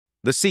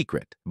The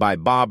Secret by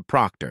Bob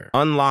Proctor,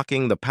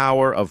 Unlocking the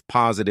Power of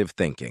Positive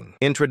Thinking.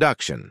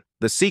 Introduction.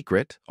 The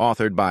Secret,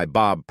 authored by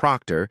Bob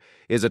Proctor,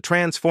 is a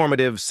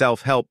transformative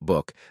self-help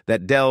book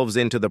that delves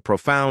into the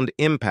profound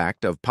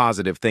impact of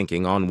positive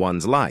thinking on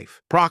one's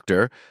life.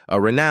 Proctor,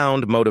 a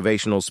renowned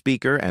motivational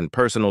speaker and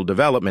personal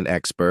development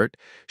expert,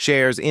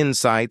 shares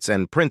insights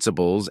and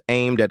principles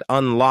aimed at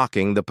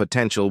unlocking the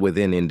potential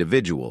within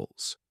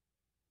individuals.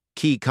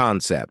 Key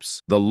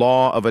concepts. The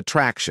law of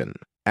attraction.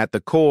 At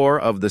the core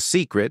of The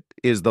Secret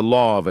is the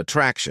law of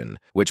attraction,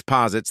 which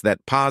posits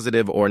that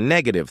positive or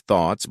negative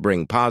thoughts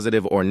bring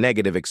positive or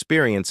negative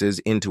experiences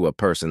into a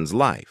person's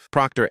life.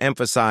 Proctor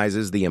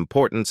emphasizes the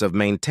importance of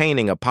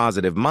maintaining a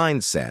positive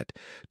mindset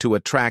to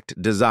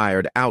attract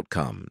desired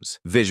outcomes.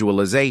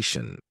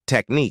 Visualization.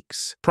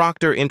 Techniques.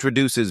 Proctor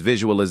introduces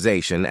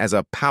visualization as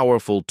a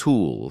powerful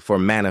tool for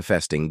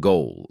manifesting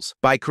goals.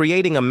 By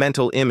creating a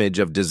mental image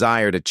of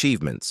desired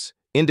achievements,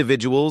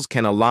 individuals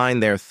can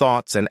align their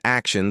thoughts and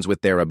actions with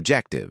their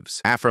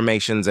objectives.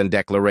 Affirmations and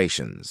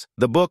Declarations.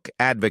 The book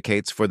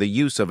advocates for the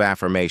use of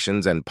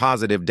affirmations and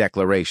positive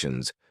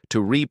declarations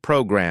to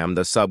reprogram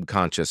the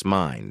subconscious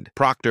mind.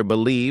 Proctor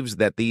believes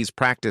that these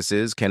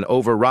practices can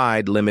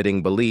override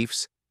limiting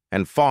beliefs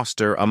and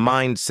foster a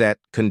mindset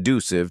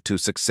conducive to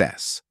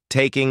success.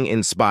 Taking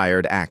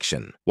inspired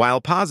action. While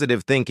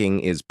positive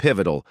thinking is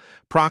pivotal,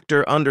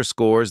 Proctor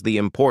underscores the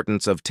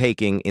importance of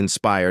taking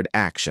inspired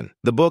action.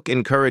 The book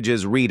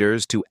encourages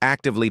readers to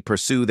actively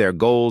pursue their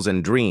goals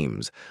and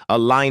dreams,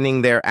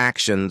 aligning their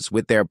actions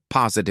with their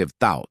positive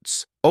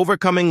thoughts.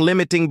 Overcoming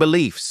limiting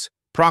beliefs.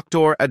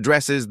 Proctor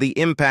addresses the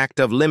impact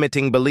of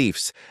limiting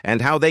beliefs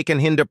and how they can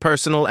hinder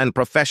personal and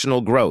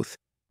professional growth.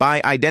 By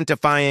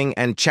identifying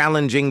and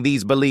challenging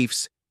these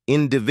beliefs,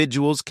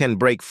 individuals can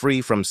break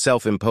free from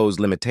self-imposed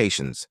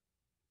limitations.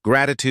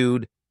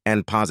 Gratitude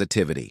and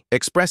positivity.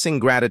 Expressing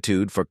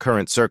gratitude for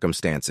current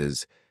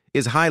circumstances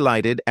is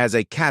highlighted as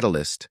a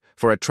catalyst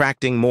for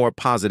attracting more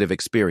positive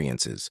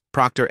experiences.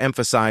 Proctor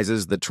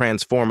emphasizes the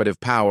transformative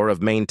power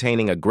of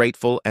maintaining a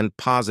grateful and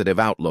positive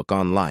outlook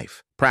on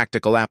life.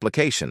 Practical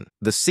application.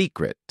 The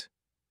Secret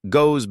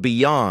goes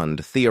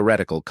beyond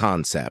theoretical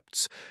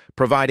concepts,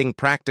 providing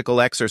practical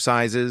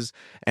exercises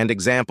and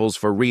examples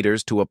for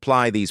readers to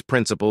apply these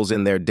principles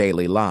in their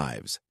daily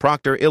lives.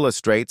 Proctor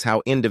illustrates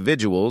how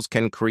individuals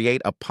can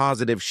create a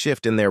positive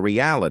shift in their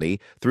reality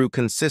through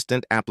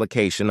consistent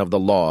application of the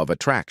law of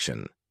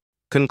attraction.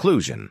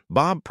 Conclusion.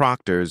 Bob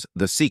Proctor's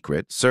The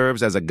Secret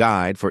serves as a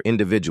guide for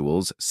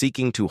individuals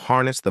seeking to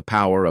harness the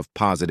power of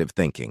positive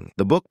thinking.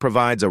 The book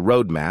provides a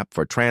roadmap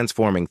for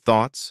transforming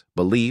thoughts,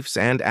 beliefs,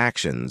 and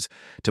actions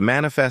to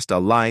manifest a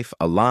life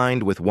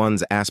aligned with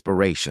one's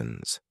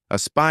aspirations.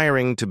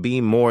 Aspiring to be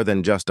more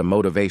than just a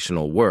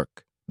motivational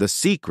work, The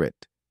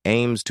Secret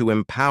aims to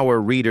empower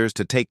readers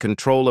to take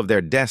control of their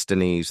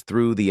destinies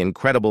through the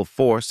incredible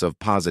force of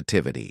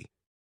positivity.